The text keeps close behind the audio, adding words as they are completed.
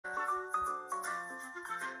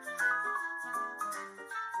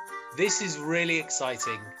This is really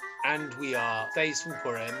exciting, and we are days from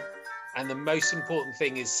Purim, and the most important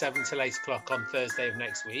thing is 7 till 8 o'clock on Thursday of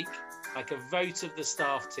next week. Like a vote of the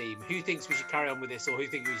staff team. Who thinks we should carry on with this, or who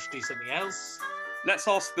thinks we should do something else? Let's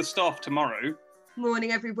ask the staff tomorrow.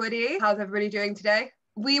 Morning, everybody. How's everybody doing today?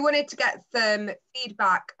 We wanted to get some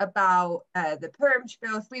feedback about the Purim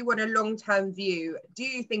Spiel. So we want a long-term view. Do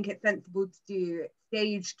you think it's sensible to do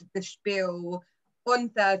staged the Spiel on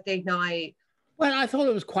Thursday night? Well, I thought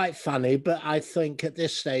it was quite funny, but I think at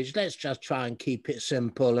this stage, let's just try and keep it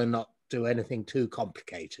simple and not do anything too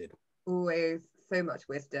complicated. Always so much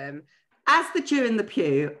wisdom. As the Jew in the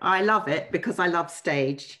pew, I love it because I love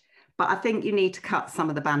staged, but I think you need to cut some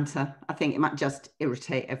of the banter. I think it might just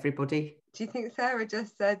irritate everybody. Do you think Sarah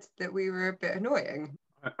just said that we were a bit annoying?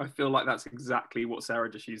 I feel like that's exactly what Sarah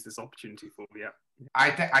just used this opportunity for, yeah.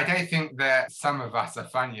 I don't think that some of us are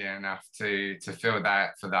funny enough to feel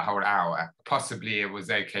that for the whole hour. Possibly it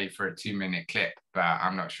was okay for a 2-minute clip, but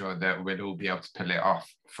I'm not sure that we'd all be able to pull it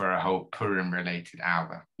off for a whole Purim-related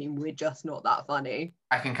hour. We're just not that funny.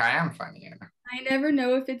 I think I am funny, yeah. I never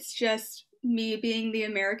know if it's just me being the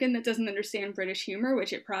American that doesn't understand British humor,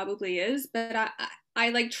 which it probably is, but I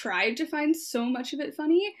like tried to find so much of it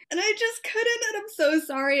funny and I just couldn't, and I'm so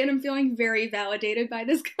sorry, and I'm feeling very validated by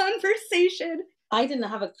this conversation. I didn't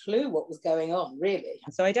have a clue what was going on, really.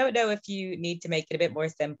 So I don't know if you need to make it a bit more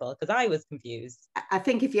simple, because I was confused. I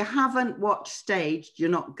think if you haven't watched staged, you're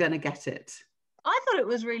not going to get it. I thought it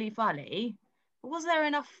was really funny. Was there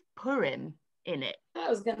enough Purim in it? I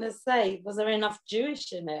was going to say, was there enough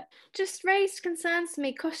Jewish in it? Just raised concerns to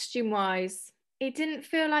me costume-wise. It didn't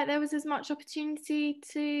feel like there was as much opportunity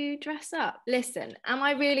to dress up. Listen, am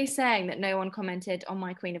I really saying that no one commented on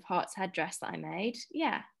my Queen of Hearts headdress that I made?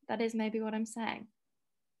 Yeah, that is maybe what I'm saying.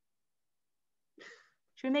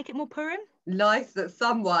 Should we make it more Purim? Nice that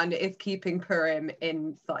someone is keeping Purim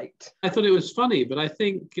in sight. I thought it was funny, but I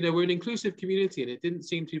think, we're an inclusive community and it didn't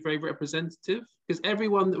seem to be very representative because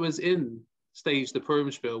everyone that was in stage the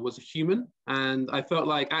Purim Spiel was a human, and I felt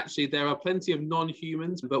like actually there are plenty of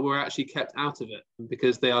non-humans, but we're actually kept out of it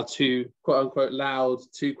because they are too quote-unquote loud,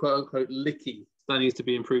 too quote-unquote licky. That needs to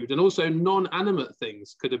be improved, and also non-animate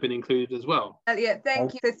things could have been included as well. Elliot,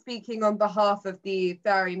 thank you for speaking on behalf of the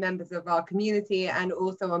furry members of our community and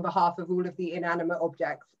also on behalf of all of the inanimate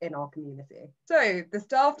objects in our community. So the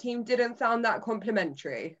staff team didn't sound that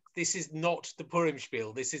complimentary. This is not the Purim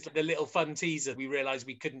Spiel. This is the little fun teaser we realised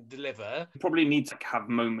we couldn't deliver. Probably need to have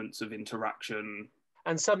moments of interaction.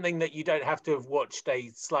 And something that you don't have to have watched a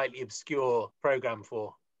slightly obscure programme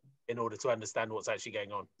for in order to understand what's actually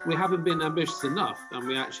going on. We haven't been ambitious enough and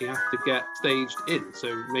we actually have to get staged in.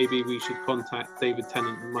 So maybe we should contact David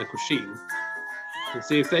Tennant and Michael Sheen and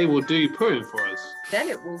see if they will do Purim for us. Then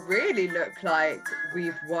it will really look like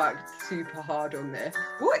we've worked super hard on this.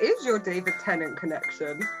 What is your David Tennant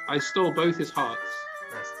connection? I stole both his hearts.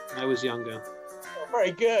 Yes. I was younger. Oh,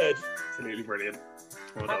 very good. Absolutely brilliant.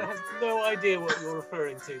 Well Hannah done. has no idea what you're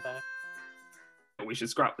referring to there. We should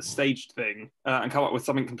scrap the staged thing and come up with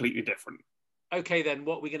something completely different. Okay then,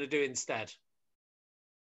 what are we going to do instead?